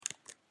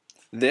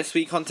This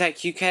week on Tech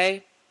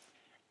UK,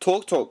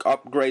 TalkTalk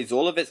upgrades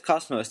all of its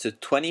customers to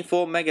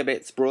 24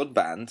 megabits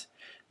broadband,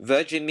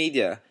 Virgin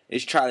Media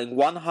is trialling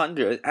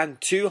 100 and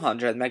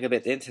 200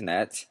 megabit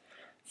internet,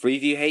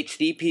 Freeview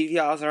HD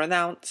PVRs are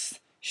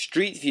announced,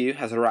 Street View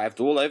has arrived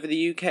all over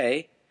the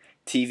UK,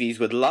 TVs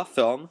with Love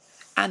Film,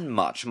 and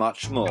much,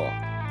 much more.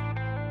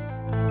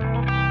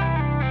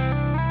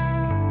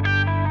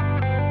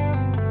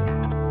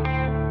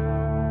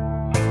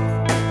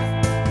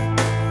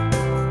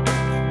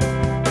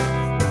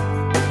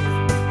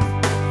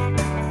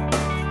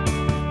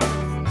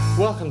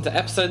 Welcome to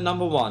episode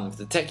number 1 of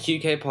the Tech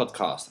UK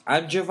podcast.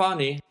 I'm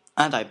Giovanni.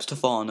 And I'm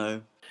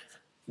Stefano.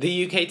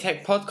 The UK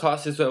Tech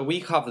podcast is where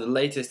we cover the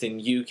latest in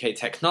UK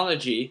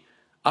technology,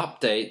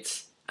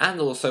 updates,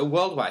 and also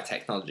worldwide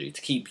technology to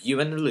keep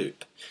you in the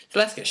loop. So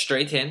let's get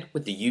straight in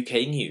with the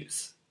UK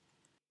news.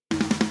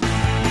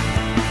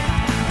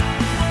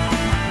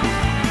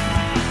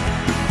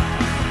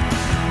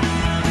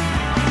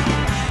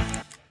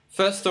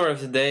 First story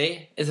of the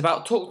day is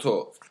about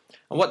TalkTalk.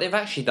 And what they've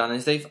actually done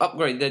is they've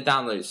upgraded their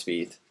download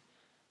speed.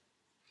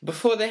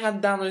 Before they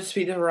had download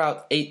speed of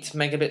around 8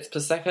 megabits per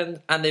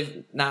second, and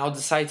they've now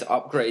decided to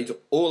upgrade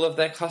all of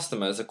their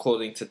customers,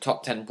 according to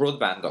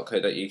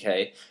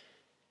top10broadband.co.uk,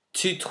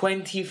 to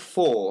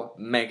 24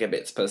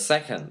 megabits per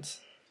second.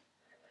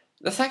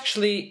 That's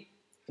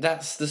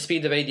the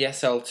speed of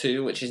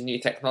ADSL2, which is new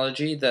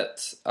technology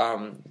that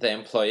they're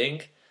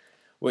employing,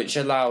 which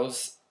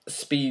allows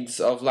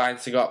speeds of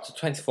lines to go up to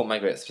 24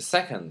 megabits per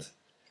second.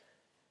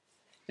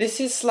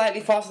 This is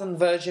slightly faster than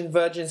Virgin.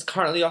 Virgin's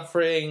currently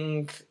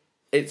offering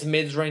its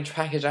mid-range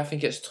package. I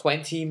think it's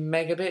 20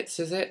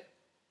 megabits, is it?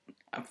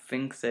 I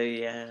think so,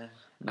 yeah.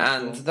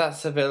 And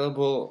that's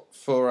available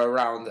for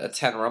around a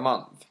tenner a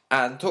month.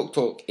 And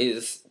TalkTalk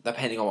is,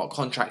 depending on what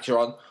contract you're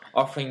on,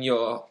 offering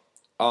your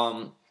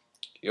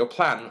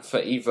plan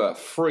for either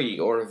free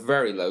or a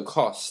very low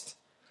cost.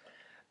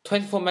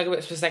 24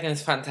 megabits per second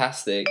is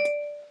fantastic.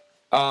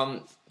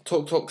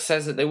 TalkTalk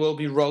says that they will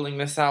be rolling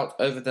this out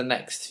over the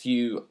next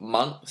few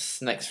months,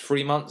 next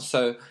 3 months,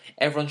 so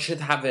everyone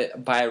should have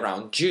it by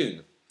around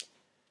June.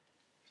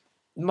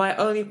 My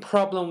only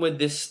problem with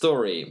this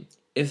story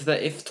is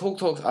that if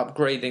TalkTalk's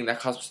upgrading their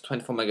customers to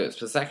 24 megabits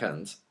per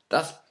second,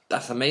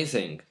 that's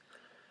amazing.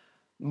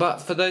 But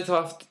for those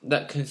of us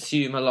that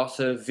consume a lot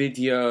of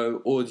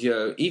video,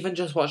 audio, even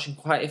just watching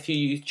quite a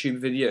few YouTube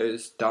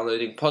videos,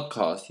 downloading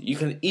podcasts, you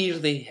can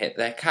easily hit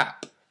their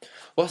cap.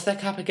 What's their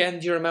cap again,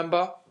 do you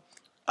remember?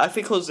 I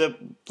think it was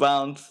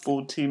around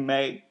 40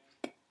 meg.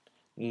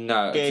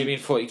 No, do you mean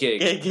 40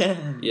 gig?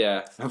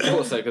 Yeah, of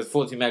course so, because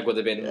 40 meg would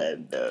have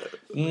been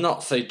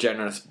not so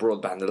generous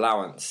broadband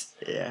allowance.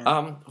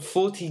 Yeah.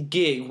 40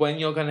 gig, when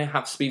you're going to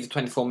have speeds of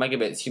 24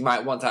 megabits, you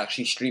might want to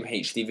actually stream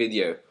HD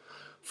video.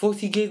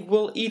 40 gig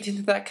will eat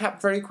into that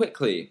cap very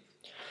quickly.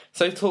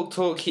 So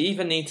TalkTalk, you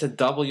either need to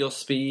double your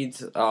speed,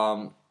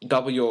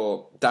 double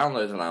your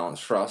download allowance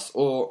for us,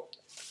 or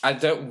I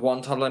don't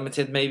want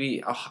unlimited,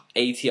 maybe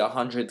 80,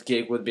 100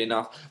 gig would be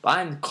enough. But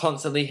I'm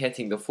constantly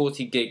hitting the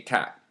 40 gig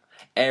cap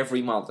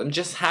every month. And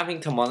just having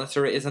to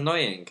monitor it is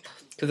annoying.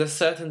 Because there's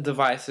certain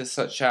devices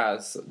such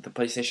as the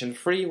PlayStation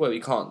 3 where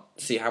we can't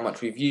see how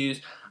much we've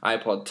used.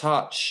 iPod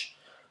Touch.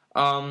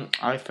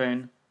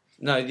 iPhone.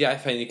 No, the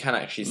iPhone you can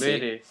actually see.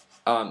 Really?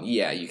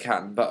 Yeah, you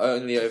can. But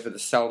only over the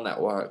cell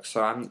network.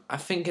 So I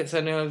think it's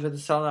only over the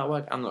cell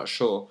network. I'm not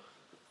sure.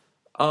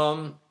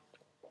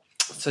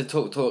 So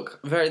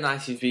TalkTalk, very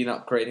nice you've been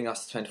upgrading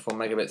us to 24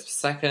 megabits per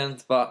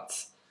second,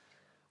 but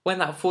when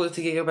that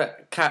 40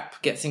 gigabit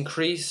cap gets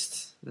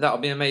increased, that'll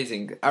be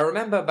amazing. I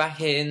remember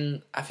back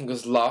in, I think it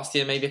was last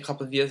year, maybe a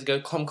couple of years ago,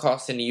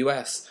 Comcast in the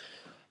US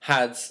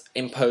had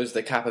imposed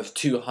a cap of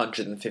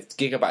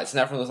 250 gigabytes, and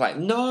everyone was like,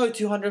 no,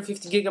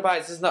 250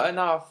 gigabytes is not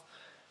enough.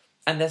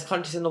 And there's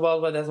countries in the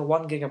world where there's a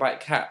 1 gigabyte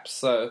cap,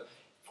 so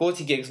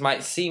 40 gigs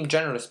might seem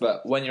generous,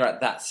 but when you're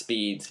at that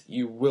speed,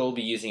 you will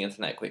be using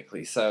internet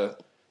quickly, so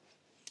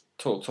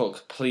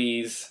TalkTalk,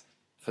 please,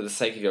 for the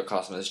sake of your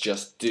customers,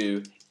 just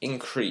do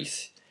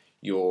increase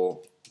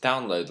your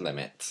download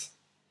limit.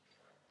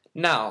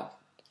 Now,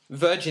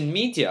 Virgin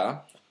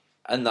Media,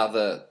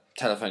 another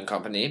telephone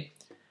company,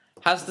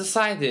 has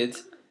decided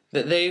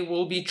that they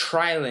will be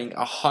trialling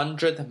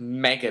 100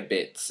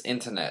 megabits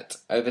internet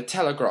over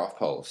telegraph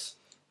poles.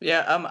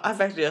 Yeah, I've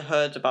actually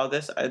heard about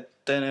this. I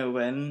don't know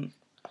when.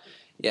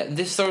 Yeah,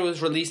 this story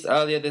was released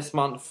earlier this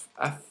month,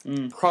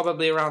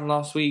 probably around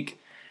last week,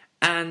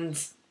 and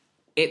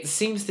it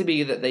seems to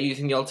be that they're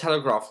using the old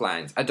telegraph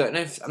lines.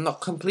 I'm not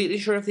completely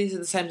sure if these are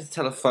the same as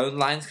telephone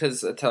lines,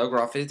 because a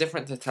telegraph is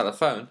different to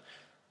telephone.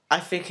 I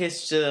think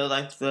it's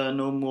like the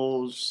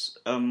normal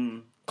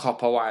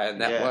Copper wire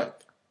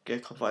network. Yeah,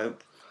 copper wire.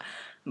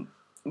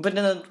 But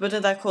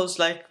then that caused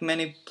like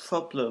many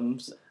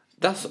problems.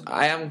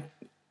 I am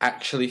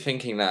actually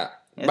thinking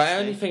that. My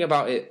only thing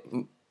about it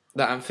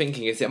that I'm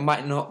thinking is it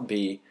might not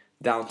be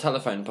down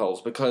telephone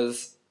poles,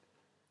 because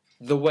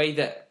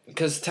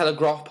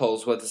telegraph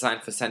poles were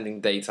designed for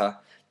sending data,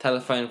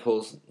 telephone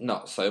poles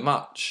not so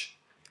much.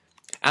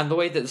 And the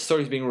way that the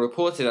story is being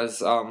reported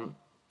as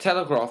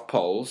telegraph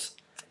poles,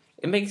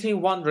 it makes me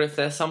wonder if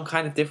there's some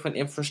kind of different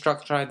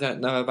infrastructure I don't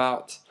know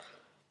about.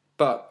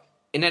 But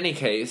in any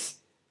case,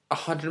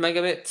 100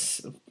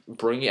 megabits,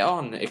 bring it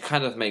on. It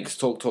kind of makes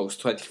TalkTalk's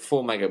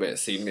 24 megabits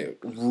seem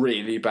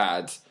really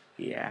bad.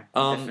 Yeah,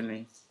 Um,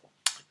 definitely.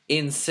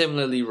 In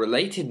similarly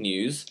related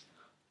news,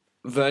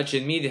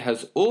 Virgin Media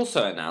has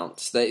also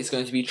announced that it's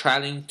going to be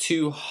trialing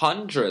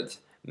 200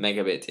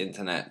 megabit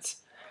internet.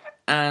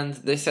 And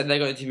they said they're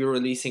going to be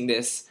releasing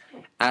this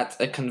at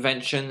a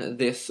convention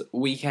this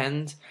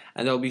weekend,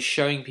 and they'll be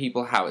showing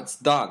people how it's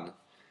done.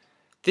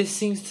 This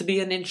seems to be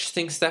an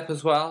interesting step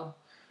as well,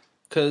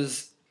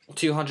 because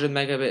 200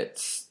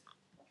 megabits,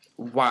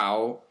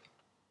 wow.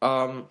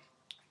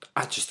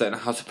 I just don't know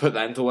how to put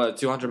that into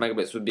words. 200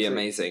 megabits would be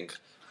amazing.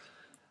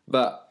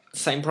 But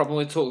same problem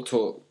with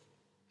TalkTalk.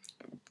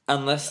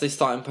 Unless they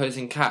start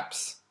imposing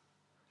caps,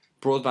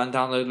 broadband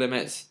download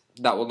limits,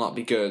 that will not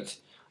be good.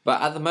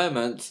 But at the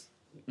moment,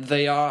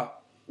 they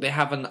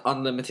have an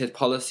unlimited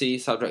policy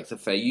subject to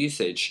fair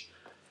usage.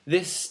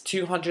 This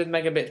 200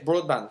 megabit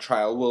broadband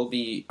trial will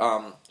be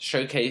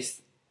showcased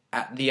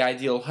at the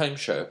Ideal Home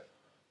Show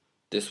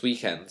this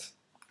weekend.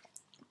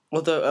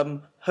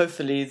 Although,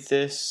 hopefully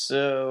this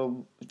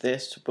will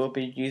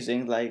be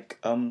using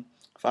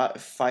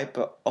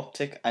fiber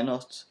optic and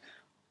not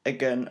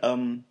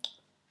again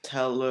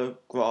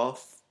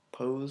telegraph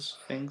poles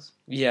things.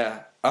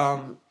 Yeah,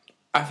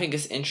 I think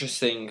it's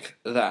interesting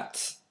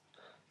that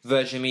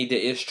Virgin Media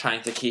is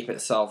trying to keep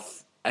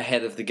itself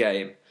ahead of the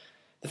game.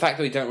 The fact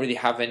that we don't really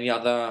have any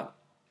other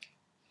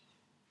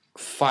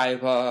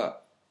fiber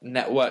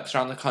networks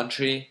around the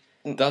country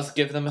does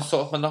give them a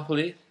sort of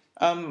monopoly.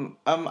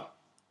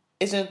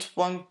 Isn't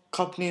one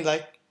company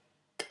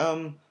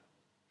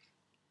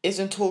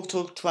isn't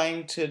TalkTalk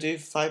trying to do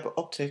fiber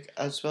optic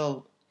as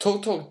well?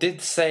 TalkTalk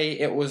did say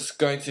it was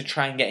going to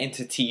try and get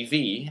into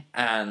TV,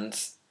 and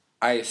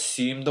I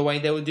assume the way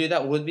they would do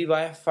that would be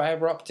via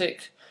fiber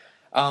optic.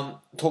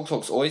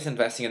 TalkTalk's always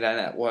investing in their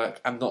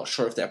network. I'm not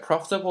sure if they're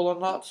profitable or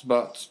not,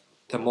 but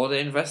the more they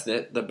invest in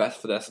it, the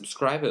best for their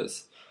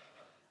subscribers.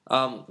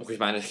 We've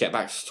managed to get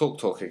back to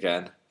TalkTalk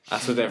again,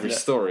 as with every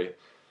story.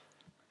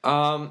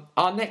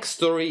 Our next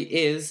story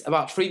is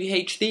about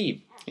Freeview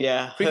HD.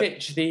 Yeah. Freeview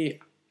HD,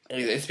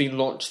 it's been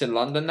launched in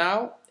London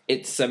now.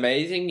 It's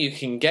amazing. You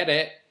can get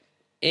it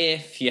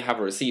if you have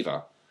a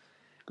receiver.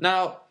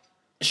 Now,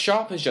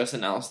 Sharp has just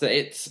announced that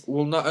it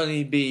will not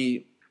only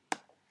be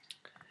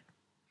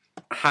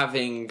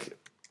having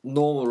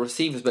normal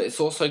receivers, but it's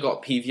also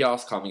got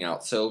PVRs coming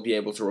out, so it'll be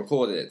able to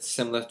record it. It's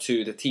similar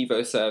to the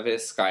TiVo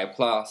service, Sky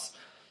Plus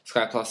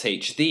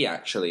HD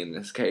actually in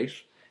this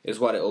case, is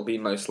what it will be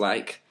most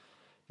like,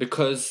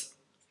 because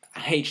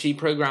HD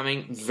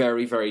programming,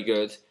 very, very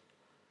good.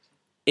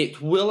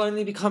 It will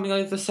only be coming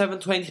over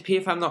 720p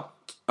if I'm not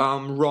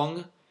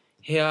wrong.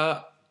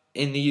 Here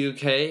in the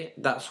UK,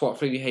 that's what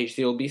Freeview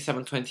HD will be,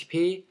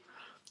 720p,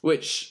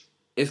 which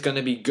is going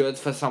to be good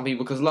for some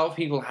people, because a lot of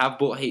people have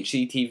bought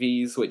HD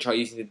TVs which are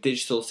using the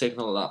digital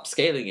signal and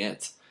upscaling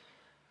it,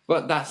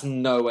 but that's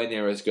nowhere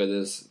near as good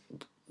as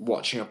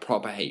watching a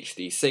proper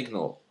HD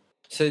signal.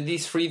 So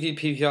these Freeview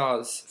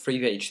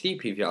HD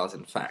PVRs,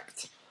 in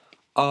fact,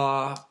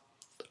 are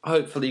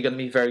hopefully going to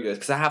be very good,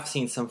 because I have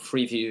seen some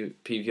Freeview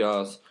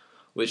PVRs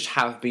which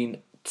have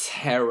been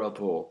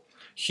terrible.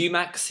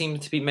 Humax seem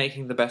to be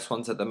making the best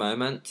ones at the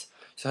moment,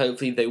 so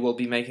hopefully they will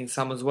be making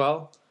some as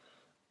well.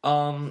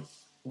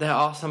 There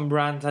are some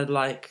brands I'd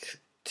like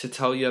to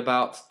tell you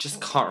about, just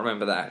can't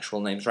remember the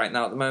actual names right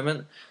now at the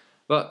moment,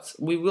 but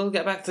we will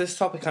get back to this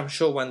topic, I'm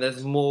sure, when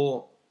there's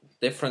more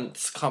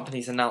different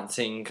companies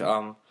announcing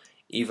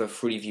either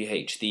Freeview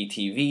HD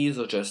TVs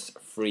or just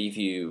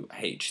Freeview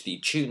HD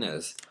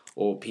tuners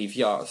or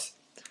PVRs.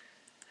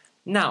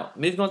 Now,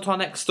 moving on to our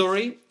next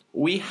story,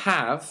 we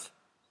have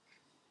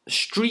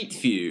Street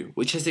View,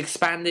 which has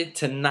expanded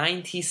to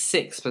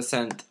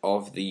 96%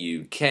 of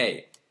the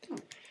UK.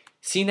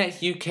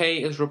 CNET UK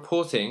is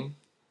reporting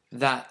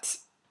that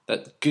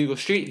Google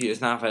Street View is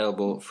now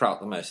available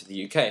throughout the most of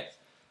the UK.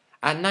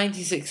 At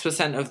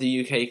 96% of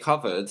the UK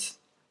covered,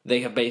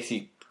 they have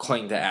basically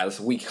coined it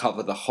as, we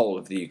cover the whole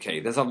of the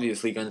UK. There's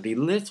obviously going to be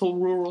little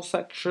rural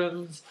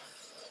sections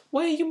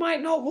where you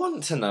might not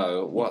want to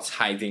know what's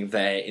hiding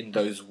there in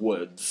those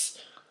woods.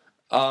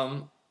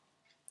 I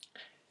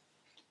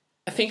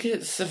think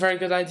it's a very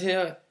good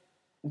idea.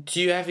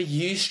 Do you ever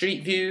use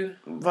Street View?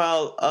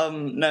 Well,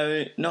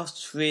 no,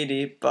 not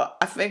really, but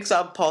I think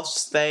some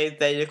parts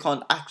that you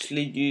can't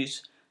actually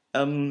use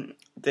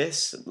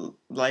this,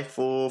 like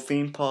for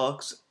theme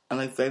parks and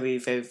like very,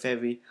 very,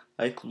 very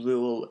like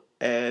rural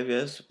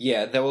areas.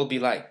 Yeah, there will be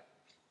like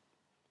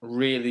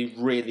really,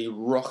 really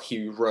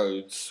rocky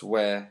roads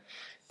where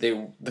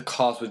the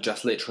cars would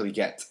just literally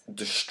get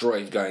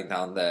destroyed going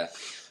down there.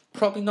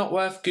 Probably not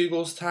worth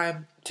Google's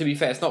time. To be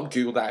fair, it's not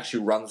Google that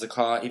actually runs the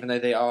car, even though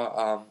they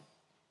are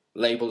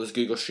labelled as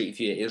Google Street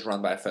View. It is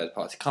run by a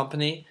third-party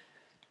company.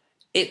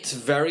 It's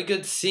very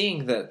good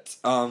seeing that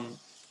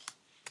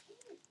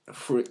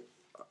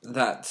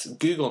that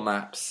Google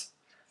Maps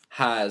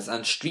has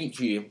and Street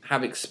View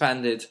have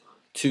expanded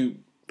to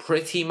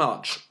pretty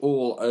much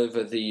all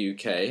over the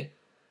UK.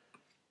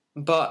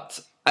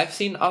 But I've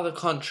seen other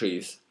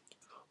countries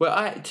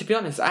where to be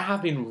honest, I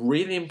have been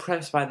really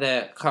impressed by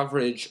their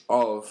coverage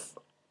of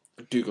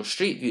Google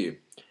Street View.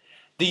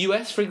 The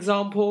US, for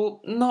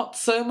example, not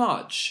so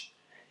much.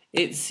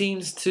 It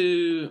seems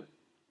to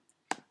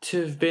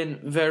have been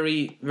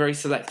very, very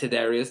selected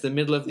areas. The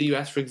middle of the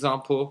US, for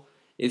example,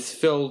 is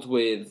filled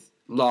with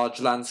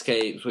large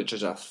landscapes which are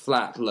just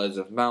flat, loads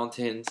of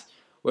mountains,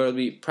 where it'll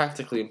be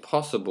practically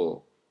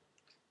impossible.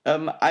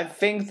 I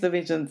think the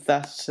reason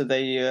that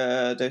they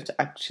don't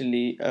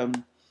actually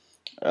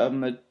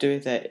do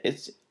it there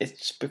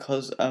it's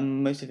because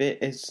most of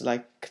it is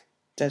like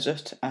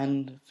desert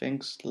and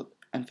things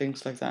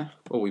like that.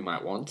 Well, we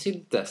might want to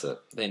desert.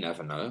 They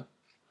never know.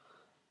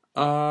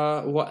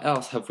 What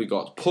else have we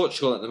got?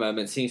 Portugal at the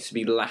moment seems to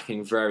be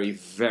lacking very,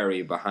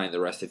 very behind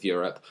the rest of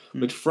Europe,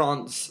 with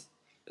France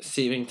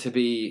seeming to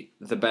be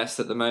the best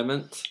at the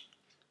moment.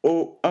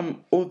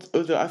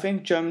 Although I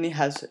think Germany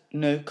has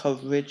no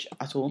coverage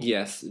at all.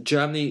 Yes,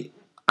 Germany,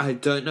 I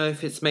don't know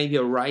if it's maybe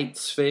a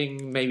rights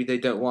thing, maybe they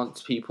don't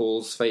want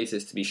people's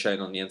faces to be shown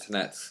on the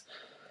internet,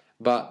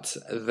 but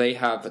they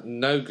have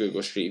no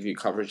Google Street View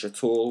coverage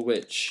at all,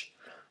 which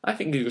I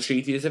think Google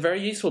Street View is a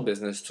very useful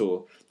business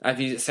tool.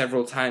 I've used it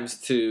several times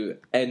to,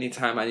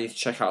 anytime I need to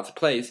check out a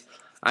place,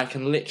 I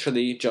can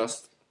literally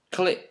just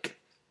click,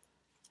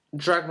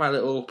 drag my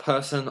little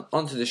person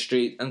onto the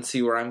street and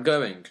see where I'm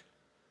going.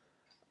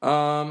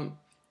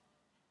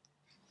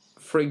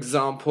 For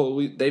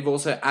example, they've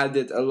also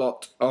added a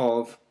lot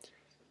of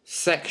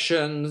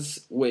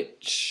sections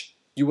which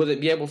you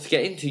wouldn't be able to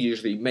get into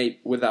usually, maybe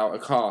without a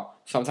car.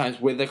 Sometimes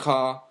with a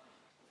car.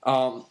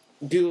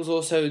 Google's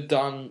also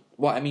done,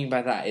 what I mean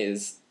by that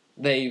is,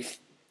 they've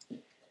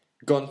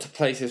gone to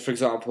places, for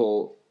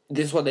example,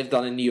 this is what they've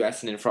done in the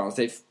US and in France.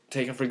 They've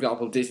taken, for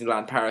example,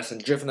 Disneyland Paris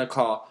and driven a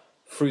car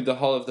through the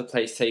whole of the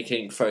place,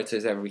 taking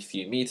photos every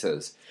few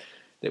meters.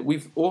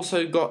 We've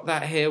also got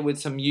that here with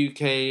some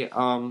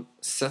UK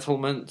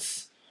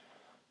settlements,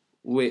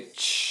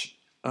 which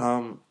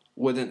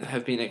wouldn't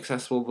have been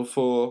accessible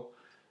before.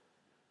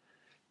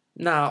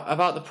 Now,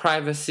 about the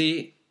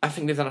privacy, I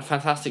think they've done a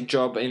fantastic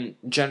job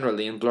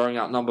generally in blurring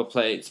out number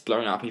plates,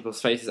 blurring out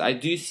people's faces. I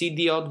do see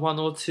the odd one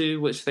or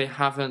two which they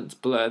haven't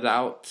blurred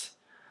out,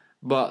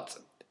 but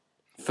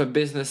for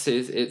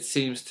businesses it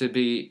seems to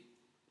be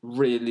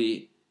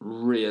really,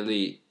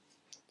 really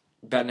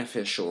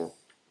beneficial.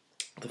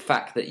 The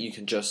fact that you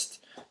can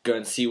just go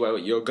and see where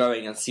you're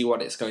going and see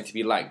what it's going to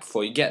be like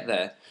before you get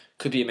there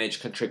could be a major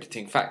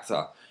contributing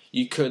factor.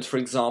 You could, for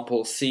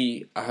example,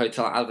 see a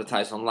hotel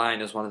advertised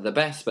online as one of the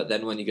best, but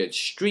then when you go to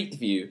Street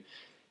View,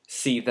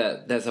 see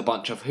that there's a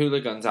bunch of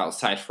hooligans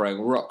outside throwing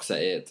rocks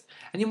at it,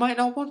 and you might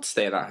not want to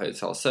stay at that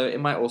hotel, so it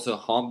might also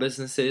harm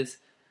businesses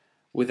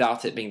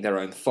without it being their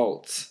own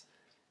fault.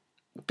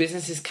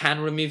 Businesses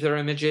can remove their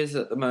images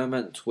at the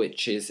moment,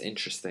 which is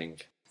interesting.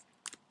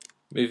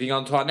 Moving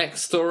on to our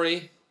next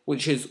story,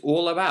 which is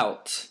all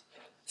about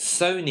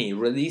Sony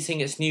releasing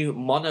its new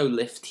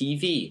Monolith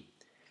TV,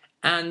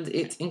 and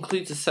it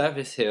includes a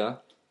service here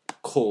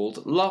called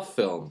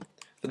LoveFilm.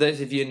 For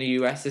those of you in the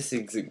US, this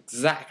is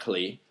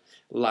exactly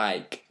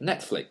like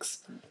Netflix,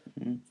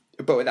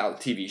 but without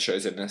TV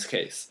shows in this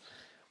case.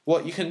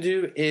 What you can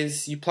do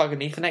is you plug an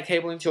Ethernet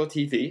cable into your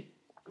TV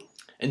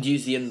and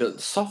use the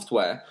inbuilt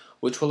software,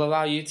 which will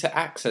allow you to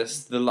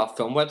access the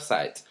LoveFilm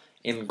website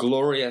in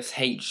glorious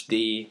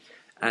HD,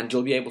 and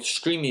you'll be able to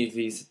stream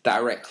movies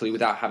directly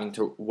without having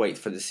to wait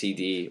for the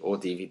CD or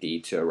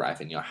DVD to arrive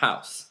in your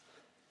house.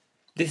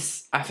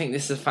 I think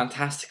this is a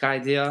fantastic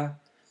idea.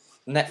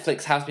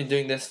 Netflix has been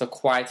doing this for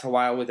quite a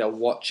while with their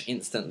Watch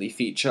Instantly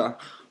feature.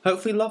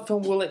 Hopefully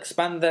LoveFilm will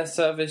expand their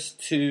service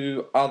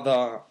to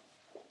other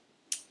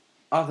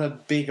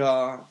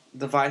bigger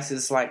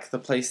devices like the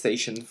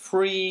PlayStation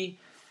 3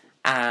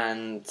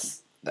 and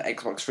the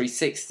Xbox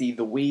 360,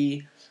 the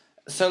Wii.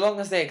 So long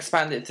as they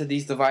expand it to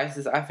these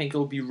devices, I think it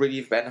will be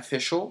really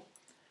beneficial.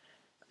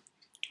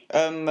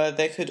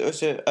 They could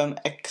also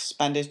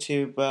expand it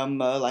to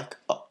like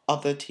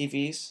other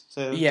TVs.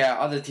 So yeah,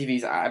 other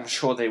TVs I'm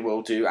sure they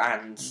will do,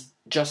 and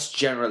just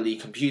generally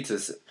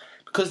computers,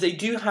 because they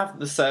do have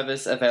the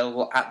service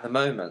available at the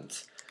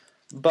moment.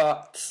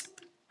 But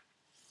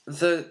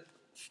the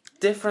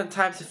different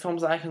types of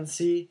films I can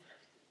see,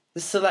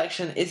 the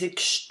selection is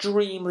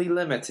extremely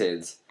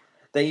limited.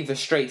 They're either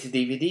straight to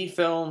DVD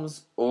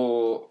films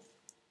or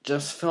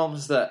just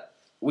films that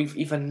we've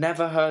either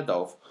never heard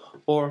of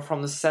or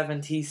from the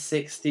 70s,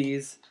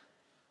 60s,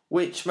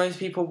 which most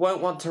people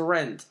won't want to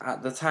rent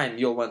at the time.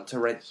 You'll want to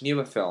rent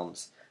newer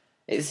films.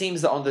 It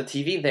seems that on the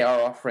TV they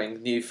are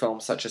offering new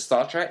films such as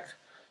Star Trek,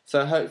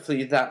 so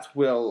hopefully that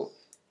will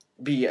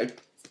be a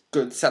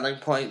good selling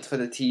point for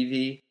the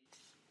TV.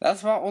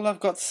 That's about all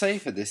I've got to say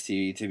for this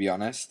TV, to be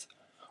honest.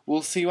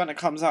 We'll see when it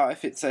comes out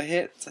if it's a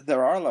hit.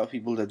 There are a lot of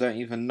people that don't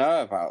even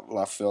know about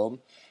LoveFilm,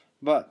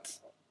 but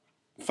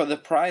for the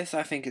price,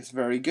 I think it's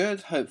very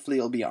good. Hopefully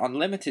it'll be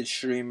unlimited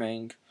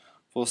streaming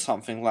for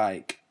something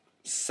like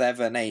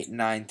 £7, £8,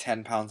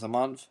 £9, £10 a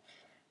month.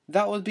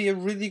 That would be a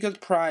really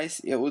good price.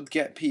 It would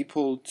get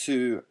people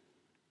to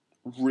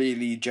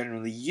really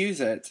generally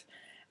use it,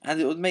 and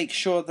it would make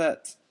sure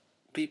that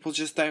people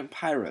just don't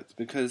pirate,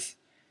 because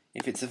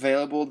if it's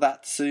available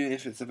that soon,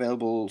 if it's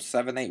available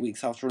 7-8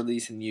 weeks after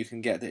release and you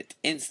can get it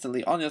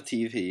instantly on your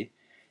TV,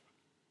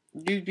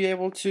 you'd be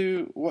able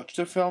to watch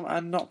the film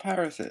and not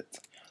pirate it.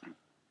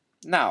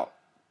 Now,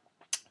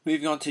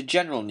 moving on to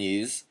general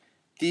news,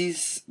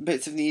 these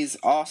bits of news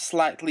are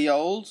slightly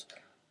old,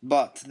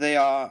 but they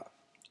are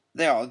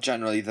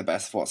generally the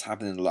best of what's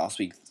happened in the last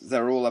week.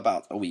 They're all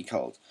about a week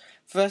old.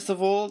 First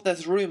of all,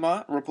 there's a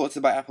rumour,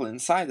 reported by Apple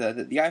Insider,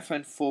 that the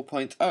iPhone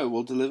 4.0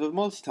 will deliver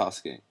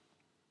multitasking.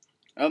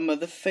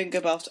 The thing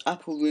about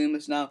Apple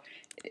rumors now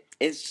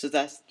is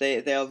that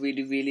they are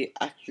really, really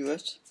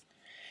accurate.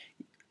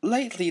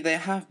 Lately, they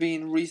have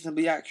been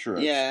reasonably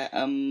accurate.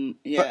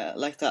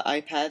 Like the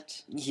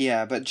iPad.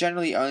 Yeah, but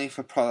generally only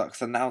for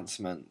products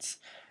announcements,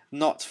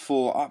 not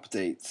for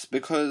updates,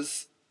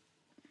 because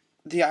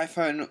the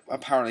iPhone,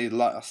 apparently the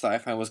last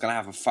iPhone was going to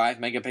have a 5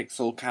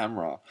 megapixel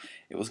camera.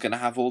 It was going to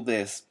have all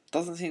this.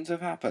 Doesn't seem to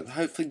have happened.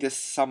 Hopefully this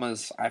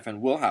summer's iPhone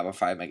will have a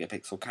 5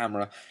 megapixel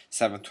camera,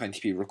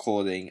 720p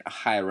recording, a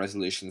higher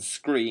resolution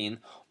screen,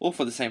 all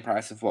for the same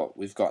price of what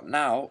we've got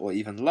now, or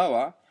even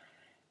lower,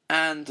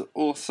 and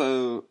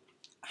also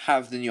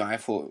have the new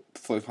iPhone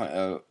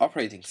 4.0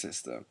 operating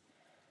system.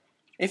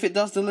 If it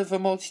does deliver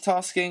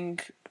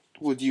multitasking,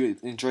 would you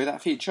enjoy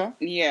that feature?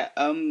 Yeah,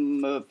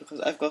 because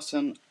I've got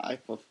an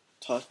iPod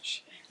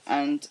Touch,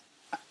 and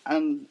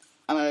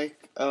I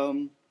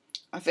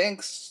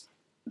think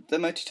the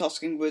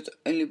multitasking would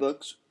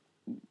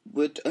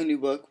only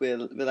work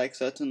with like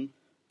certain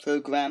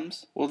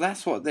programs. Well,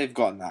 that's what they've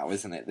got now,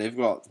 isn't it? They've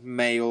got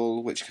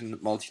Mail, which can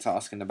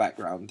multitask in the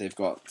background. They've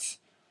got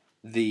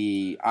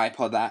the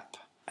iPod app,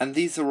 and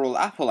these are all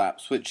Apple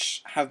apps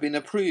which have been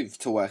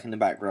approved to work in the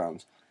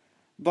background.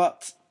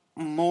 But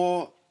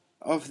more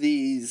of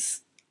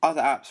these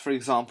other apps, for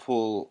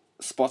example,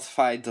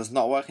 Spotify does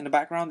not work in the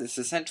background. It's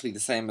essentially the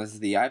same as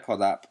the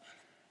iPod app,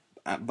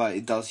 but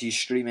it does use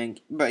streaming.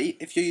 But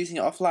if you're using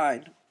it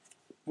offline,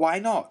 why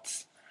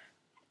not?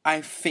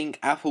 I think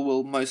Apple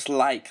will most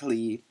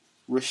likely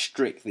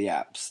restrict the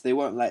apps. They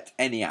won't let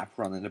any app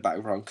run in the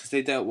background because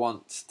they don't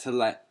want to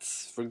let,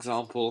 for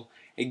example,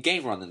 a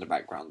game run in the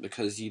background,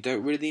 because you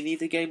don't really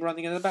need a game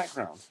running in the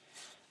background.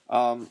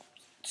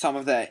 Some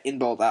of their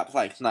inbuilt apps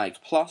like Nike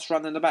Plus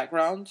run in the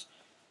background.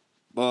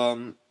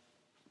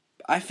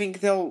 I think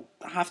they'll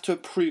have to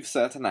approve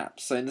certain apps.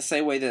 So in the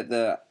same way that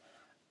the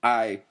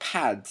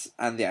iPad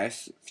and the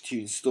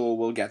iTunes Store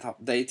will get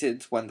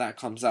updated when that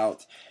comes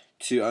out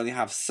to only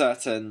have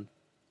certain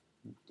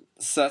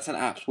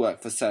apps work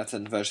for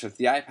certain versions of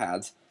the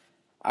iPad,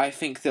 I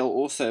think they'll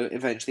also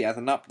eventually add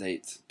an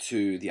update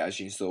to the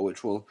iTunes Store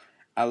which will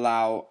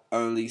allow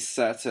only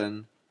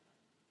certain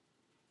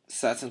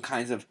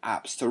kinds of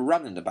apps to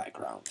run in the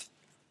background.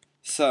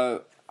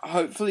 So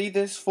hopefully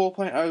this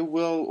 4.0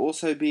 will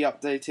also be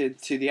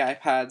updated to the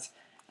iPad,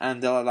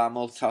 and they'll allow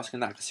multitasking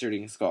that,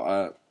 considering it's got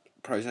a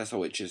processor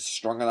which is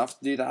strong enough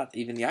to do that.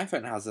 Even the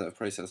iPhone has a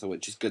processor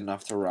which is good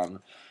enough to run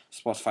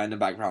Spotify in the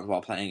background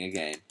while playing a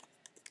game.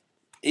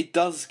 It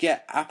does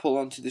get Apple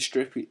onto the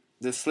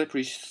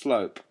slippery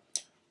slope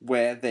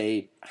where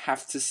they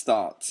have to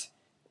start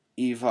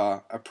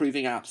either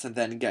approving apps and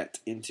then get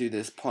into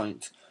this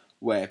point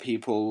where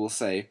people will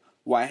say,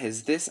 why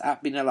has this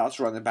app been allowed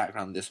to run in the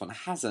background, this one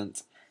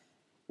hasn't?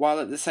 While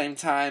at the same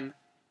time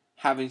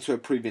having to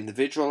approve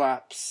individual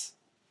apps,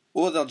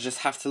 or they'll just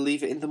have to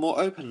leave it in the more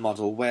open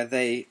model where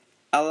they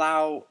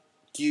allow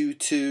you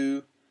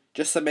to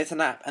just submit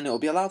an app and it will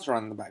be allowed to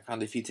run in the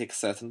background if you tick a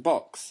certain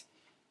box.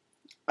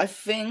 I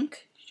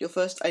think your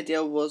first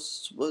idea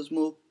was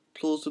more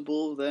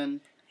plausible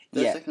than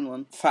the second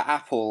one. For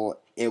Apple,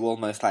 it will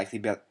most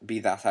likely be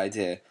that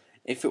idea.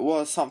 If it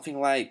was something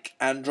like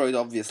Android,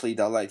 obviously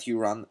they'll let you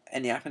run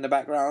any app in the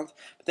background,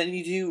 but then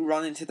you do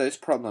run into those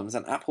problems,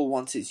 and Apple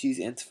wants its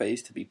user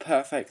interface to be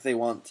perfect. They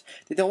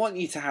don't want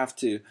you to have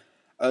to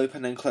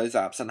open and close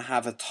apps and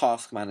have a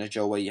task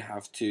manager where you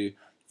have to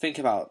think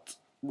about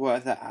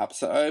whether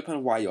apps are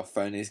open, why your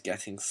phone is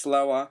getting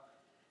slower.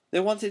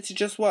 They want it to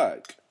just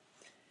work.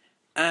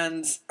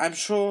 And I'm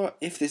sure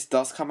if this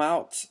does come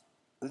out,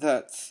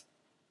 that,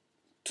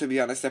 to be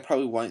honest, there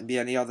probably won't be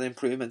any other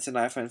improvements in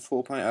iPhone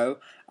 4.0.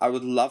 I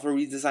would love a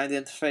redesigned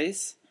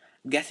interface.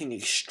 I'm getting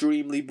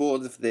extremely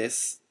bored of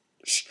this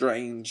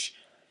strange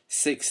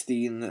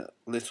 16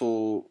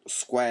 little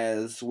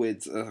squares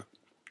with a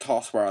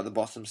taskbar at the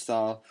bottom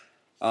style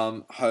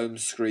home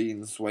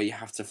screens where you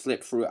have to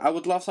flip through. I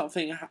would love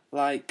something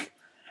like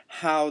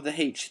how the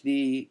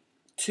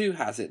HD2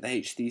 has it, the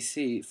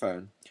HTC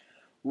phone,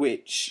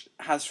 which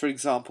has, for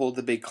example,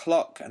 the big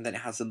clock, and then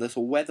it has a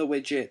little weather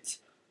widget.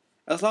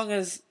 As long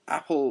as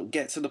Apple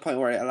gets to the point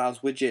where it allows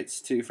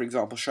widgets to, for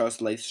example, show us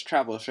the latest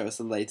travel, show us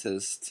the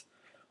latest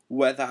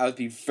weather, I would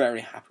be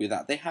very happy with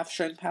that. They have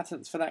shown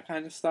patents for that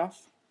kind of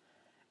stuff.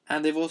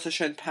 And they've also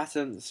shown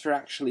patents for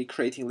actually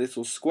creating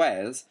little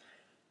squares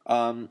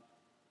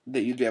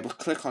that you'd be able to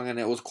click on and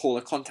it would call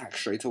a contact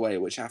straight away,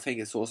 which I think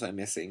is also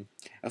missing.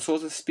 A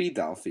sort of speed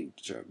dial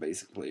feature,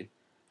 basically.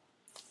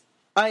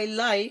 I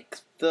like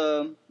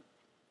the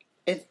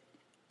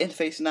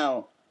interface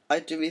now. I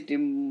do really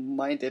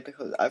mind it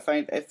because I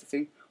find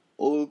everything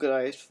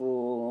organized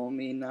for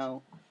me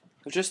now.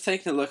 I've just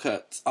taken a look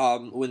at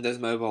Windows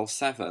Mobile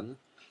 7,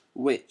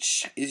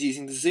 which is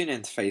using the Zune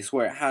interface,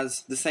 where it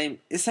has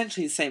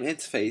essentially the same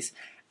interface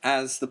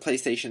as the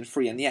PlayStation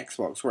 3 and the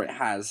Xbox, where it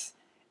has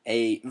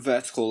a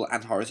vertical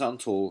and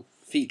horizontal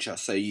feature.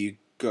 So you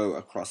go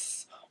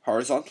across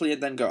horizontally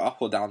and then go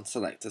up or down to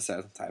select a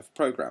certain type of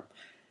program.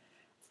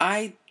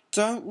 I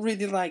don't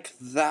really like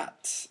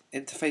that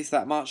interface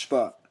that much,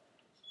 but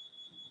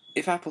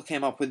if Apple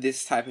came up with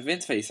this type of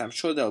interface, I'm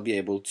sure they'll be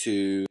able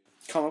to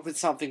come up with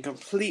something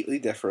completely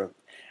different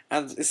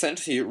and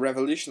essentially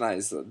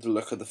revolutionize the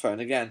look of the phone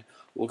again.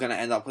 We're going to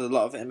end up with a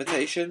lot of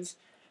imitations,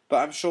 but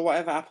I'm sure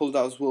whatever Apple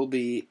does will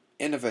be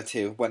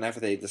innovative whenever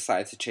they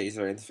decide to change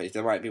their interface.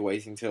 They might be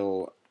waiting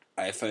till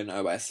iPhone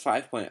OS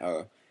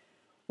 5.0.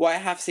 What I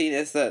have seen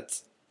is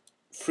that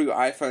through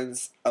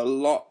iPhones, a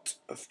lot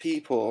of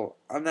people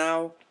are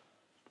now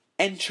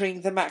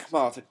entering the Mac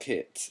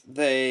market.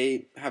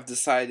 They have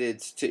decided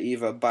to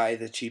either buy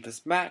the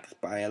cheapest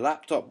Mac, buy a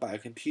laptop, buy a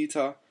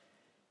computer,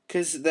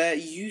 because they're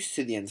used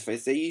to the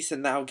interface. They're used to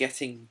now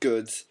getting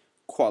good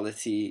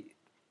quality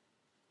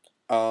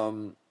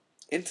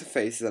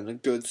interfaces and a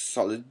good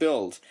solid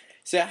build.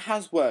 So it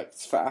has worked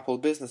for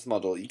Apple's business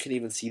model. You can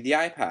even see the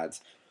iPad,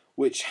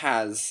 which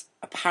has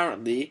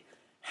apparently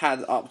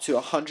had up to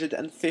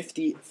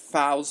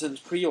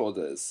 150,000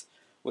 pre-orders,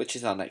 which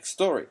is our next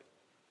story.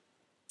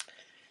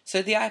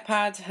 So the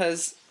iPad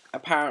has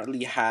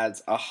apparently had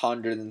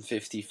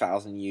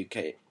 150,000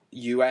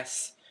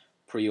 US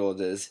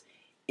pre-orders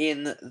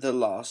in the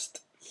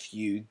last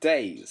few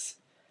days.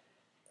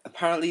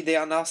 Apparently they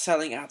are now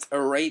selling at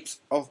a rate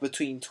of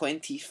between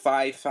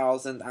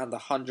 25,000 and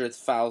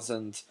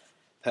 100,000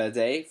 per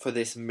day for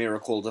this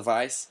miracle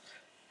device.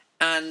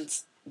 And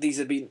these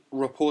have been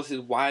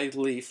reported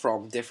widely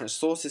from different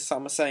sources.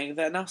 Some are saying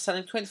they're now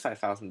selling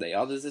 25,000 a day.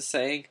 Others are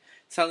saying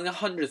selling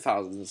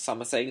 100,000.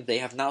 Some are saying they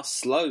have now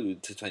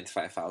slowed to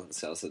 25,000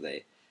 sales a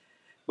day.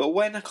 But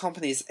when a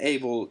company is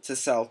able to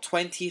sell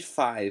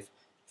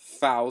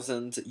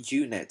 25,000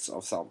 units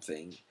of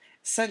something,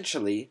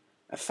 essentially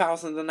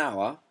 1,000 an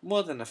hour,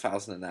 more than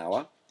 1,000 an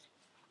hour,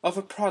 of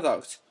a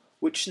product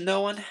which no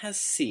one has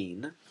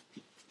seen,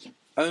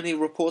 only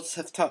reporters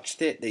have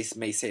touched it, they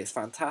may say it's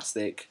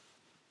fantastic,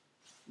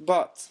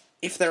 but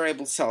if they're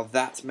able to sell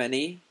that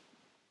many,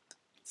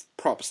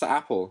 props to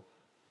Apple.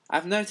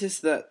 I've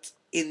noticed that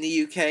in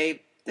the UK,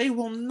 they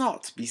will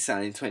not be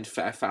selling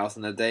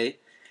 25,000 a day.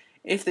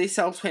 If they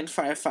sell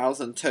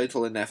 25,000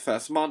 total in their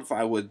first month,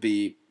 I would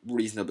be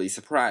reasonably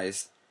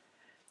surprised.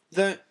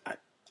 Though,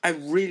 I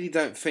really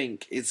don't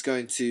think it's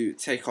going to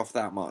take off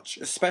that much,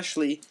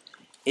 especially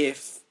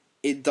if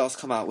it does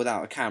come out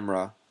without a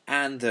camera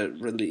and the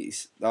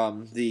release.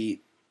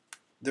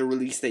 The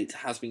release date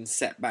has been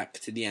set back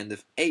to the end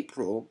of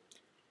April.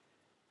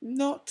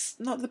 Not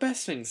the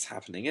best things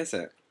happening, is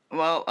it?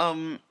 Well,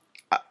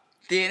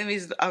 the only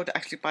reason I would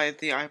actually buy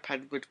the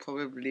iPad would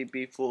probably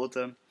be for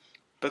the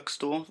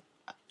bookstore.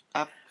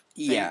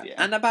 Yeah,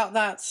 and about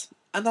that,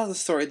 another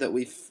story that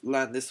we've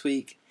learned this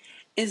week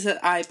is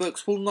that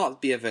iBooks will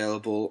not be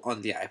available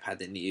on the iPad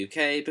in the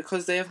UK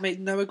because they have made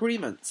no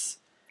agreements.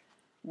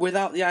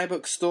 Without the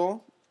iBook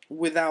store,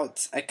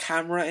 without a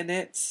camera in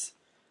it,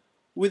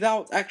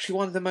 without actually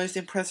one of the most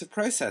impressive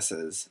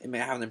processors, it may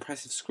have an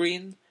impressive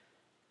screen,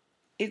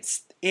 it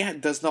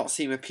does not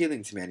seem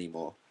appealing to me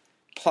anymore.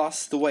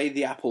 Plus, the way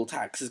the Apple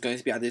tax is going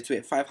to be added to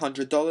it,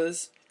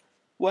 $500,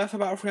 worth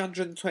about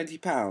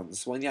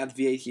 £320. When you add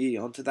VAT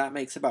onto that,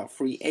 makes about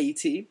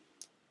 $380.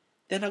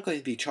 They're not going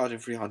to be charging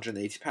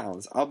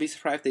 £380. I'll be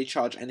surprised if they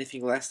charge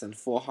anything less than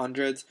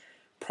 $400.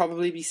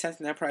 Probably be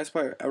setting their price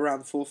point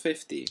around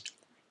 $450.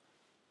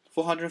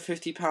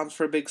 £450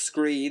 for a big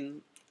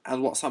screen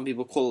and what some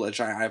people call a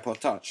giant iPod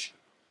Touch.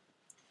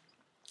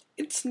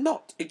 It's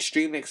not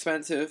extremely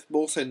expensive, but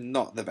also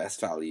not the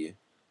best value.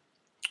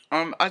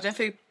 I don't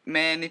think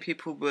many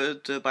people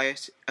would buy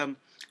it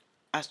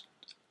at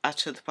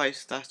the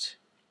price that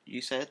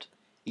you said.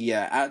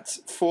 Yeah, at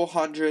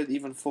 $400,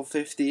 even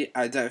 $450,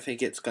 I don't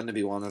think it's going to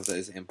be one of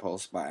those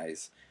impulse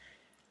buys.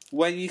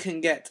 When you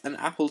can get an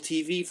Apple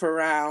TV for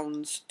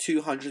around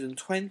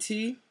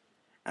 $220,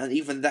 and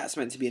even that's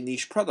meant to be a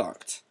niche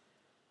product,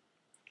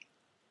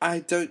 I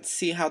don't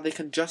see how they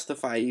can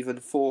justify even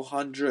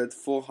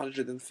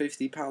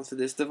 £450 for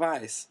this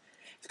device.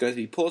 It's going to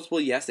be portable,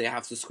 yes, they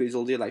have to squeeze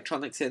all the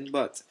electronics in,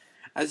 but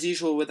as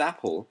usual with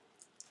Apple,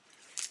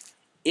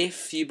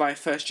 if you buy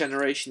first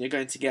generation, you're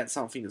going to get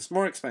something that's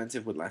more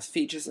expensive with less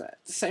features.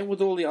 Same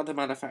with all the other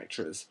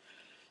manufacturers.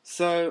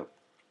 So,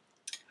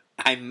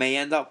 I may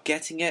end up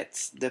getting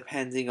it,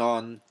 depending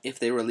on if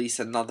they release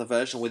another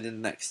version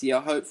within the next year.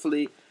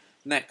 Hopefully,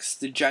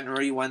 next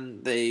January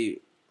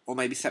or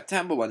maybe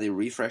September when they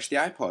refresh the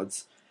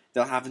iPods,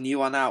 they'll have a new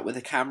one out with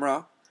a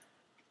camera.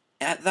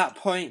 at that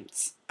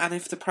point, and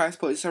if the price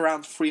point is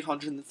around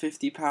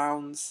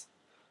 £350,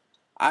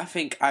 I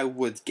think I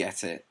would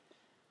get it.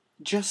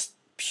 Just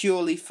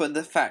purely for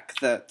the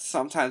fact that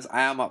sometimes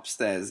I am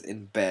upstairs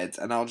in bed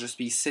and I'll just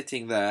be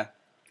sitting there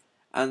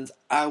and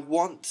I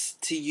want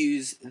to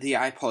use the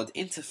iPod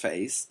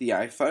interface, the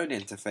iPhone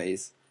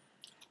interface,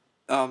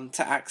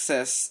 to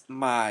access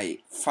my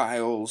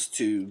files,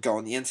 to go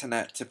on the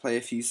internet, to play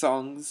a few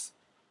songs,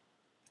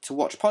 to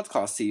watch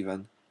podcasts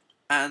even.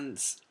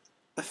 And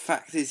the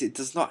fact is, it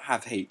does not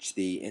have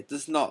HD. It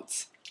does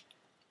not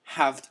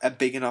have a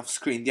big enough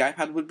screen. The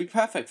iPad would be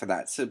perfect for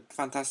that. It's a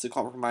fantastic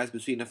compromise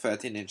between a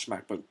 13-inch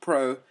MacBook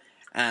Pro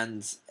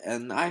and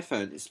an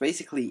iPhone. It's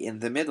basically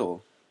in the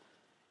middle.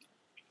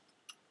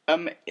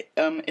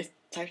 It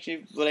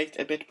actually relates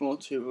a bit more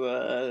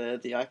to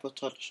the iPod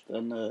Touch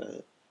than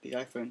the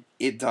iPhone.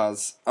 It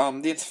does. The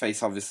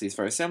interface obviously is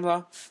very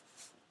similar.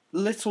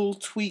 Little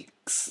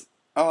tweaks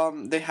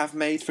they have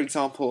made, for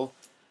example,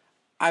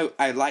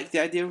 I like the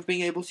idea of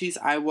being able to use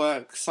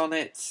iWorks on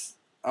it,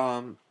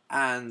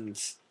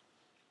 and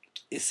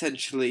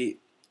essentially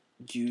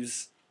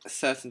use a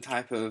certain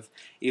type of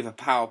either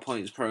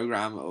PowerPoint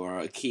program or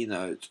a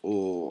Keynote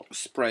or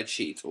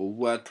spreadsheet or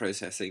word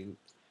processing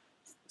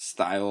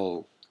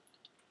style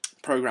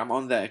program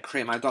on there,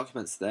 create my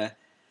documents there,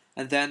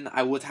 and then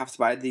I would have to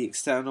buy the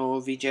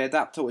external VGA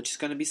adapter, which is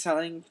going to be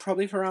selling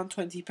probably for around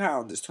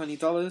 £20. It's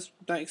 $20.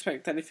 Don't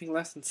expect anything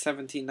less than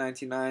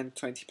 £17.99,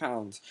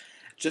 £20.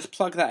 Just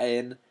plug that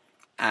in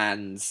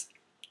and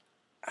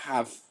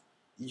have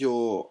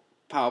your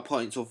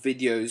PowerPoints or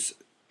videos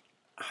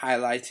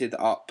highlighted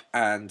up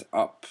and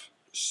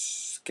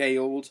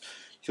upscaled,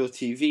 your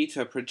TV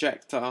to a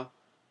projector.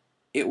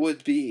 It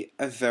would be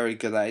a very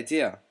good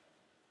idea.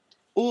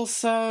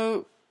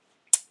 Also,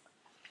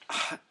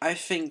 I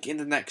think in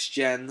the next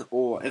gen,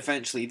 or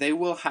eventually, they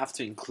will have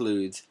to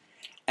include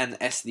an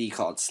SD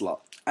card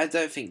slot. I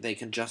don't think they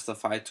can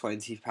justify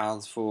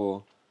 £20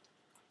 for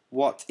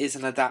what is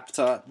an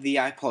adapter. The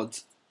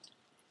iPad,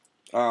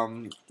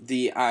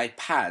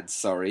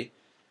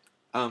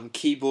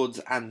 keyboard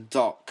and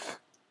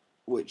dock,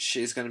 which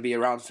is going to be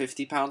around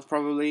 £50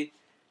 probably.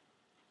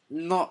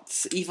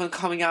 Not even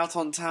coming out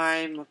on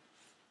time.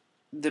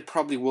 They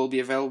probably will be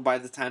available by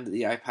the time that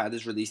the iPad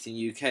is released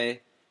in UK.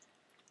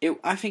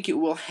 I think it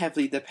will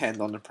heavily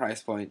depend on the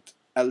price point,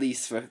 at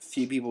least for a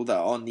few people that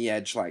are on the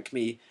edge like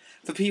me.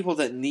 For people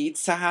that need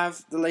to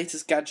have the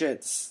latest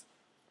gadgets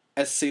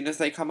as soon as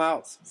they come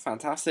out,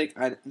 fantastic,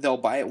 and they'll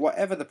buy it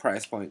whatever the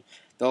price point.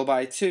 They'll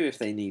buy two if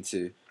they need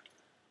to.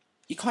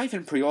 You can't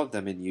even pre-order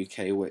them in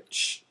UK,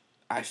 which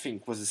I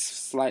think was a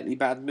slightly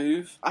bad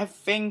move. I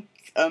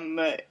think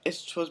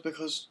it was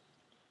because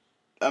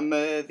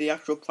the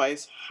actual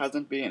price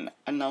hasn't been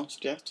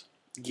announced yet.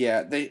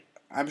 Yeah,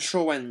 I'm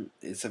sure when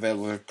it's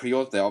available for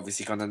pre-order, they're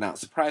obviously going to announce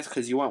the price,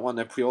 because you won't want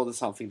to pre-order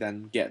something,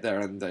 then get there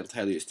and they'll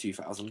tell you it's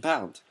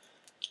 £2,000.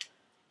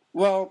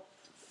 Well,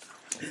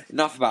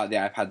 enough about the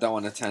iPad. Don't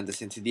want to turn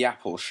this into the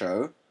Apple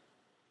show.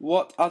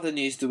 What other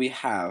news do we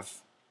have?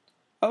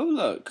 Oh,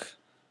 look.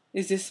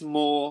 Is this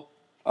more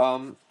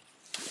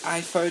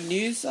iPhone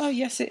news? Oh,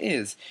 yes, it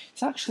is.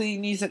 It's actually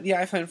news that the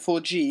iPhone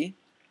 4G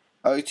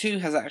O2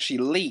 has actually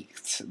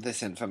leaked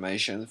this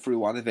information through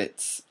one of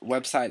its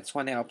websites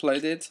when it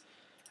uploaded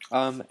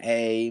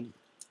a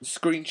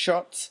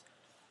screenshot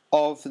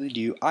of the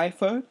new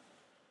iPhone.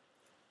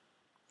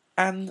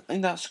 And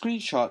in that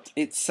screenshot,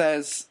 it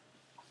says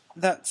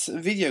that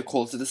video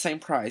calls are the same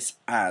price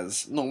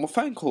as normal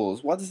phone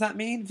calls. What does that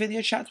mean?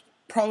 Video chat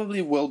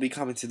probably will be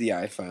coming to the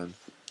iPhone.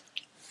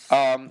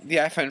 The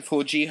iPhone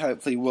 4G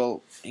hopefully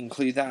will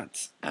include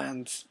that,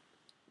 and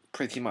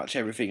pretty much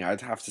everything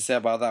I'd have to say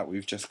about that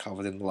we've just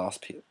covered in the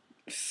last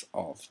piece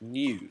of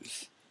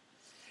news.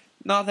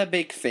 Another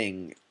big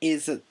thing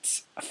is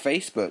that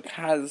Facebook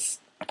has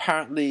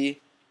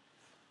apparently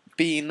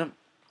been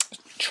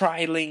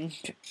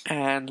trialing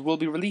and will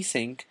be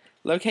releasing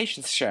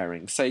location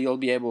sharing. So you'll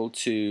be able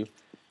to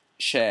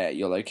share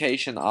your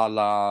location a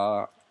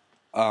la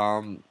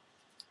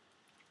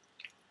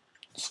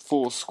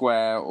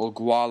Foursquare or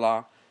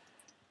Gowalla.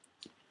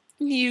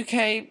 In the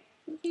UK,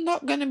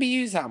 not going to be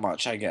used that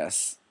much, I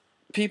guess.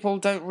 People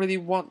don't really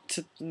want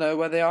to know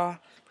where they are.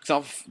 For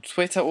example,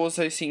 Twitter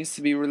also seems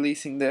to be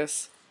releasing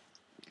this.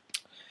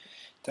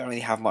 Don't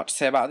really have much to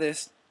say about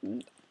this.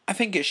 I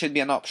think it should be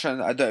an option.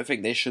 I don't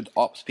think they should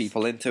opt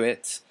people into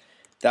it.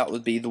 That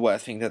would be the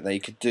worst thing that they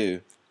could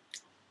do.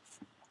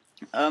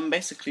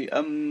 Basically,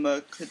 couldn't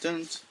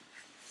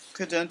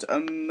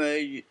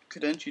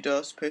you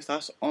just post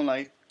that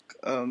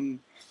on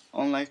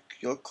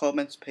your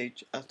comments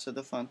page at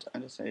the front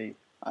and just say,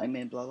 I'm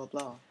in blah blah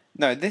blah?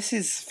 No, this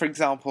is, for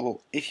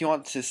example, if you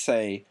want to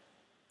say,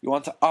 you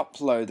want to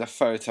upload a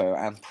photo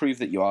and prove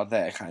that you are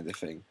there, kind of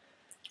thing.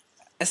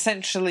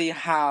 Essentially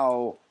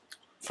how,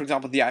 for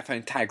example, the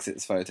iPhone tags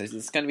its photos.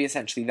 It's going to be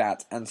essentially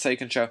that. And so you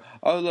can show,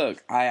 oh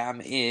look, I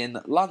am in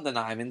London,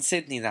 I'm in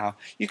Sydney now.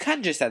 You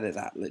can just edit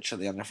that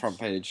literally on the front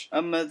page.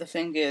 The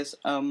thing is,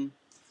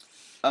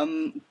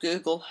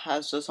 Google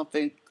has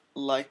something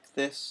like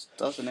this,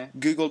 doesn't it?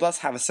 Google does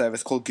have a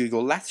service called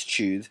Google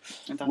Latitude,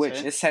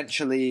 which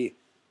essentially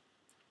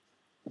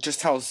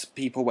just tells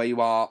people where you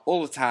are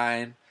all the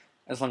time,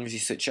 as long as you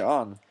switch it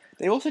on.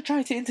 They also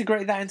try to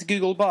integrate that into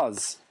Google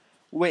Buzz,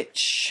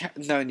 which,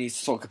 no need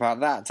to talk about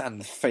that, and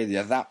the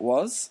failure that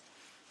was.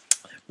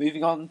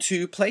 Moving on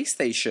to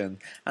PlayStation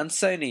and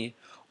Sony,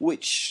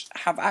 which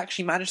have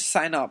actually managed to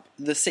sign up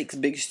the 6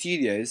 big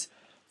studios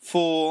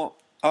for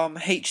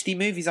HD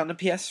movies on the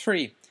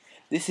PS3.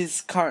 This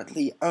is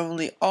currently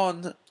only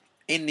on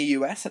in the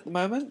US at the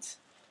moment,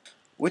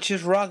 which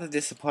is rather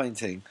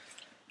disappointing.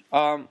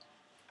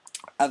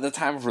 At the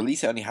time of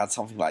release, it only had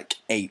something like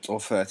 8 or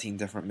 13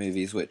 different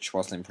movies, which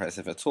wasn't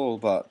impressive at all,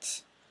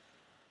 but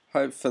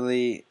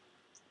hopefully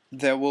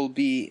there will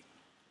be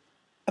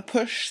a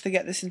push to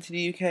get this into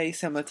the UK,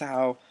 similar to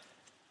how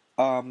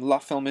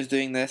LoveFilm is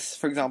doing this.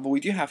 For example, we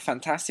do have a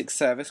fantastic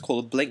service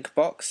called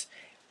Blinkbox,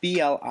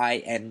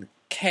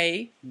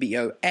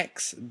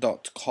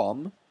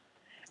 BLINKBOX.com,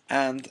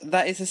 and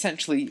that is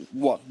essentially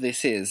what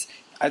this is.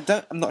 I'm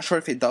not sure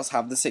if it does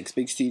have the 6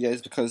 big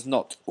studios, because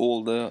not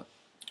all the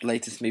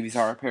latest movies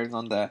are appearing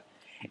on there.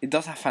 It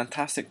does have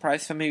fantastic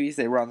price for movies.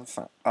 They run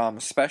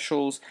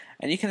specials,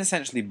 and you can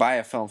essentially buy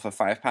a film for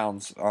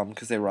 £5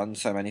 because they run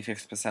so many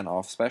 50%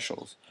 off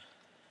specials.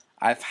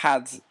 I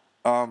have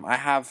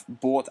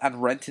bought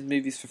and rented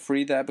movies for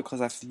free there because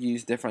I've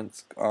used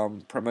different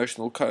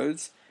promotional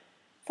codes.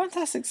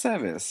 Fantastic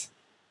service.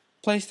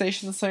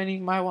 PlayStation and Sony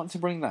might want to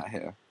bring that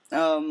here.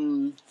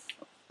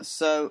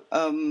 This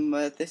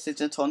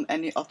isn't on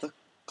any other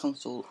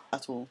console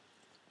at all,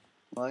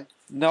 right?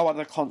 No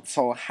other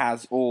console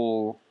has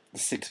all the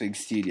 6 big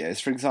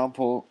studios. For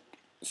example,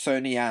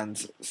 Sony and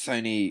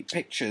Sony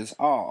Pictures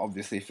are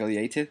obviously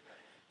affiliated,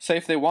 so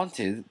if they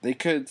wanted, they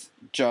could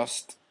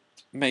just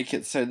make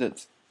it so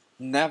that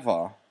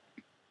never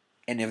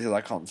any of the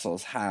other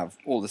consoles have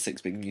all the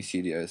 6 big new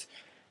studios.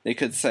 They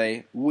could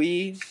say,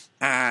 we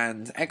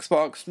and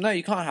Xbox, no,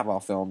 you can't have our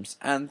films,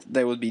 and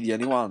they would be the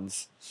only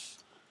ones.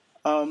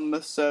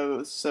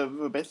 So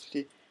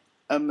basically,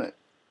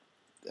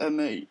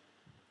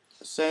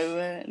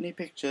 Sony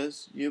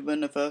Pictures,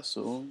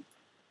 Universal,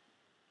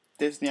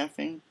 Disney, I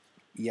think.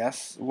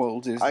 Yes,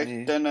 Walt Disney.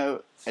 I don't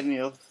know any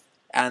of.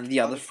 And the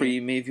other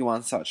 3 movie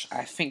ones, such,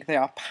 I think they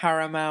are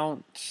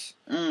Paramount,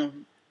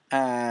 and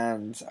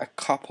a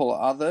couple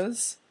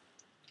others.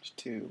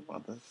 2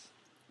 others.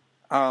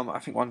 I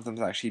think one of them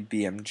is actually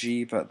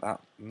BMG, but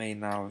that may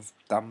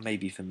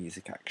be for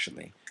music,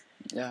 actually.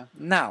 Yeah.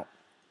 Now,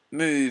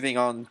 moving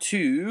on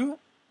to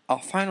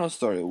our final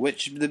story,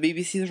 which the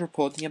BBC is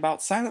reporting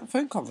about silent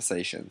phone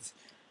conversations.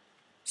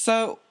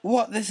 So,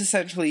 what this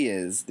essentially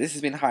is, this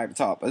has been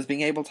hyped up as being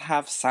able to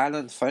have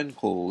silent phone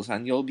calls,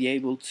 and you'll be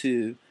able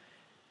to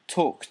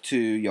talk to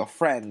your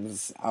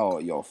friends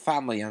or your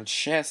family and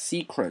share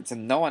secrets,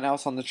 and no one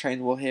else on the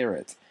train will hear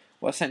it.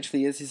 What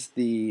essentially is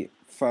the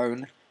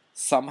phone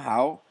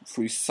somehow,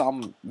 through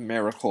some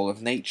miracle of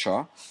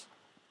nature,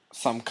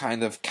 some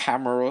kind of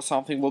camera or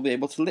something, will be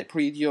able to lip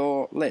read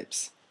your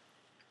lips.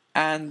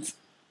 And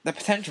the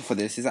potential for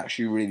this is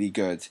actually really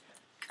good.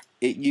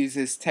 It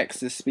uses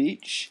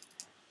text-to-speech,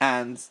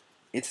 and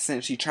it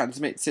essentially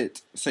transmits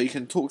it, so you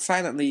can talk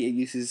silently. It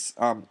uses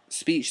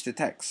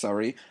speech-to-text,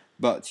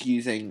 but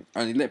using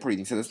only lip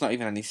reading, so there's not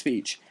even any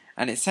speech.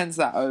 And it sends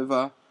that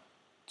over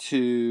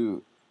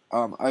to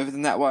over the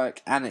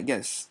network, and it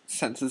gets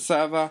sent to the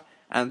server,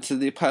 and to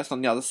the person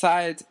on the other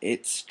side,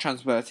 it's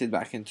transverted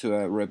back into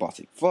a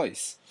robotic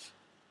voice.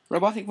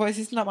 Robotic voice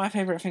is not my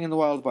favourite thing in the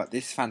world, but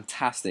this is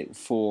fantastic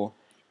for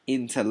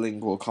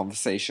interlingual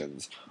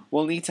conversations.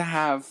 We'll need to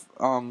have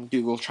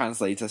Google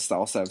Translator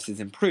style services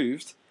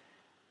improved,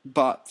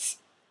 but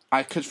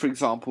I could, for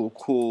example,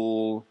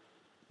 call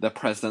the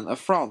President of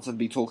France and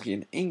be talking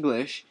in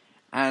English,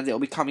 and it'll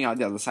be coming out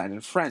the other side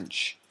in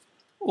French.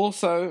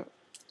 Also,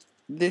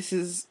 this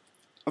is,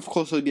 of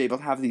course, we'll be able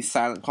to have these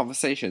silent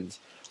conversations.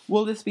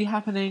 Will this be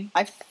happening?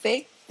 I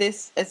think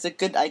this is a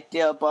good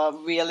idea,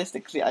 but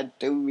realistically, I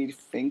don't really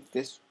think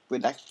this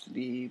would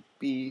actually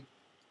be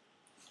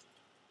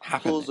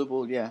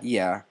plausible.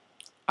 Yeah,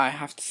 I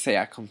have to say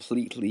I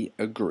completely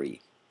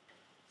agree.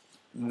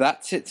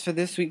 That's it for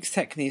this week's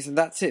Tech News, and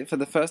that's it for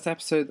the first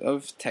episode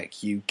of Tech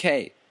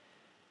UK.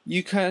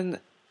 You can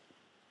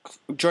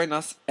join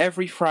us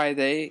every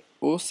Friday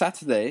or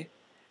Saturday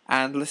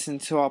and listen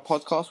to our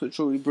podcast, which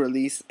will be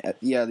released at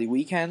the early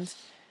weekend,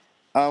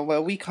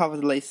 where we cover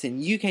the latest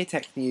in UK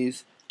tech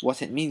news,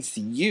 what it means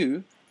to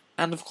you,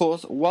 and of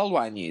course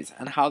worldwide news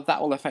and how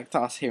that will affect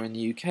us here in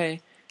the UK,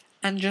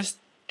 and just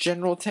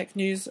general tech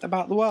news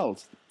about the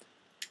world.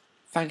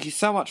 Thank you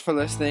so much for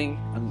listening,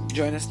 and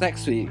join us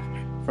next week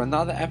for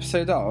another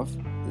episode of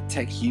the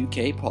Tech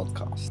UK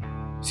podcast.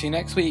 See you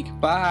next week.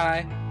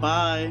 Bye.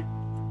 Bye.